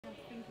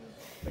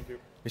Thank you.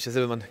 Misha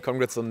Zilberman,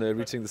 congrats on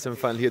reaching the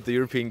semifinal here at the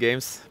European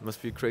Games. Must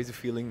be a crazy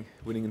feeling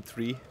winning in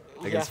 3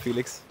 against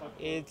Felix.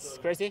 It's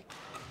crazy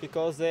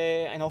because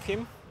I know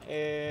him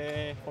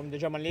from the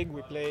German league.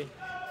 We play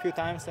a few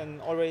times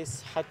and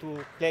always had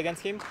to play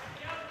against him.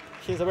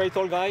 He's a very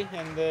tall guy,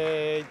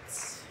 and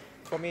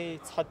for me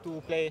it's hard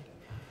to play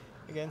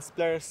against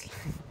players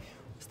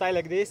style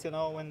like this. You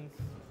know, when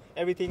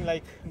everything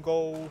like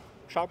go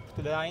sharp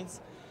to the lines.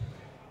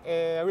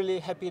 I'm really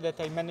happy that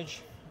I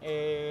managed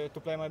to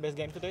play my best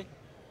game today.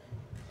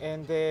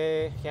 And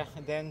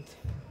at the end,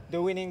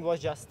 the winning was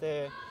just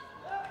 50-50.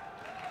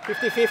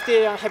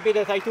 I'm happy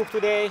that I took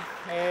today,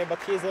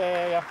 but he's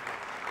a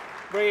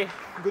very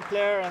good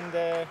player and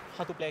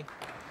hard to play.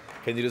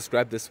 Can you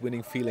describe this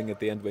winning feeling at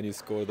the end when you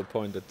score the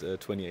point at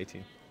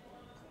 2018?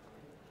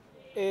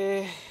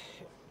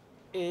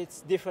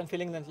 It's different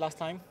feeling than last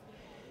time,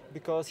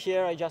 because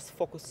here I just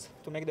focus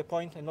to make the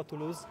point and not to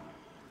lose.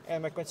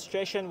 And my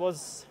concentration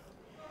was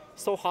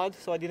so hard,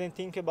 so I didn't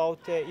think about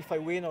if I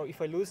win or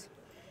if I lose.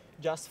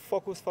 Just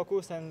focus,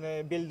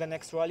 and build the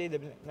next rally.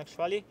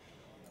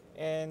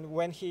 And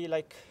when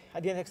I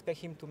didn't expect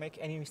him to make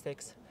any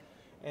mistakes.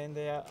 And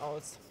I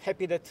was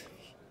happy that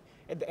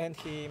at the end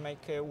he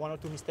make 1 or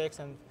 2 mistakes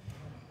and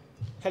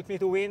helped me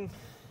to win.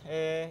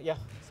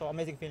 So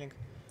amazing feeling.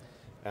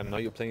 Now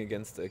you're playing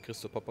against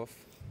Christoph Popov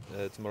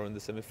tomorrow in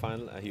the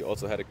semi-final. He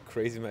also had a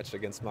crazy match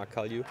against Mark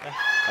Kalju.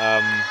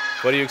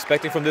 What are you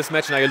expecting from this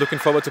match, and are you looking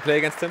forward to play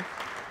against him?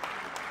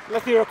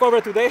 Let me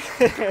recover today.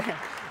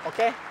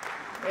 Okay.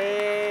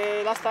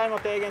 Last time I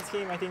played against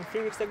him, I think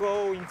 3 weeks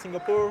ago in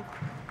Singapore,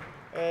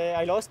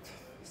 I lost.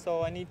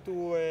 So I need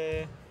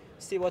to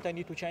see what I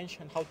need to change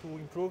and how to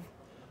improve.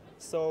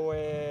 So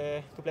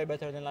to play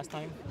better than last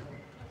time.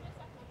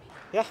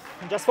 Yeah,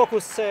 just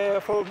focus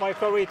for my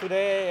recovery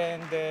today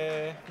and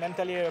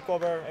mentally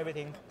recover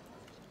everything.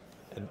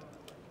 And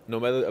no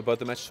matter about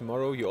the match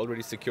tomorrow, you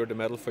already secured a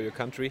medal for your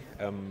country.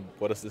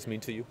 What does this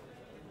mean to you?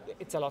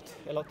 It's a lot,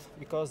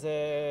 because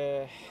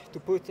to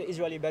put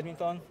Israeli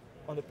badminton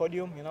on the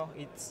podium, you know,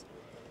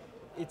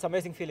 it's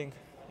amazing feeling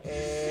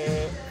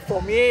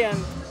for me and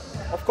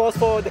of course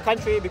for the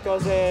country,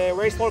 because we're a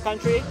very small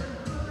country,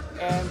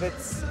 and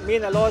it's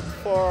mean a lot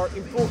for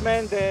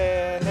improvement.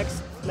 The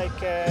next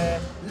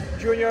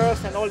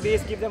juniors and all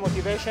these give them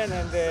motivation,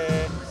 and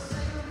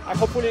I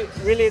hopefully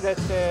really that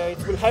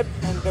it will help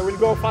and they will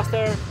go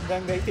faster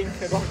than they think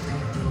about.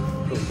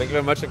 Cool. Thank you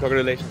very much and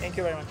congratulations. Thank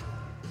you very much.